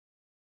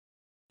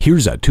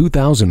Here's a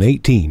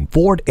 2018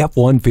 Ford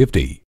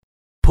F-150.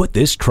 Put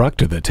this truck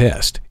to the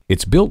test.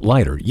 It's built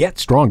lighter yet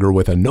stronger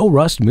with a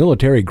no-rust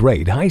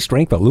military-grade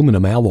high-strength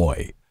aluminum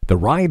alloy. The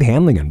ride,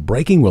 handling, and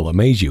braking will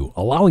amaze you,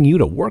 allowing you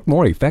to work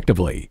more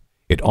effectively.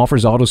 It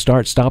offers auto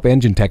start stop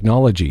engine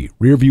technology,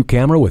 rear-view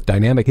camera with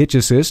dynamic hitch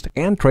assist,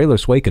 and trailer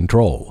sway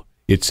control.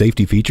 Its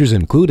safety features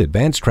include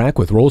advanced track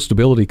with roll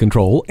stability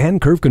control and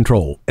curve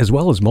control, as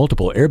well as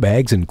multiple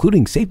airbags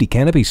including safety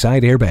canopy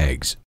side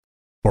airbags.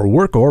 For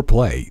work or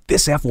play,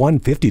 this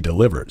F-150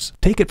 delivers.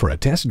 Take it for a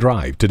test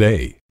drive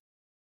today.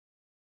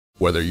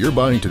 Whether you're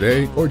buying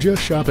today or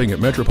just shopping at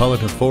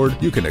Metropolitan Ford,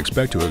 you can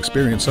expect to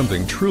experience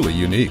something truly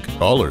unique.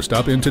 Call or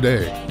stop in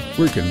today.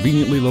 We're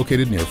conveniently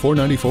located near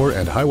 494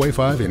 and Highway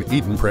 5 in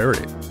Eden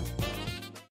Prairie.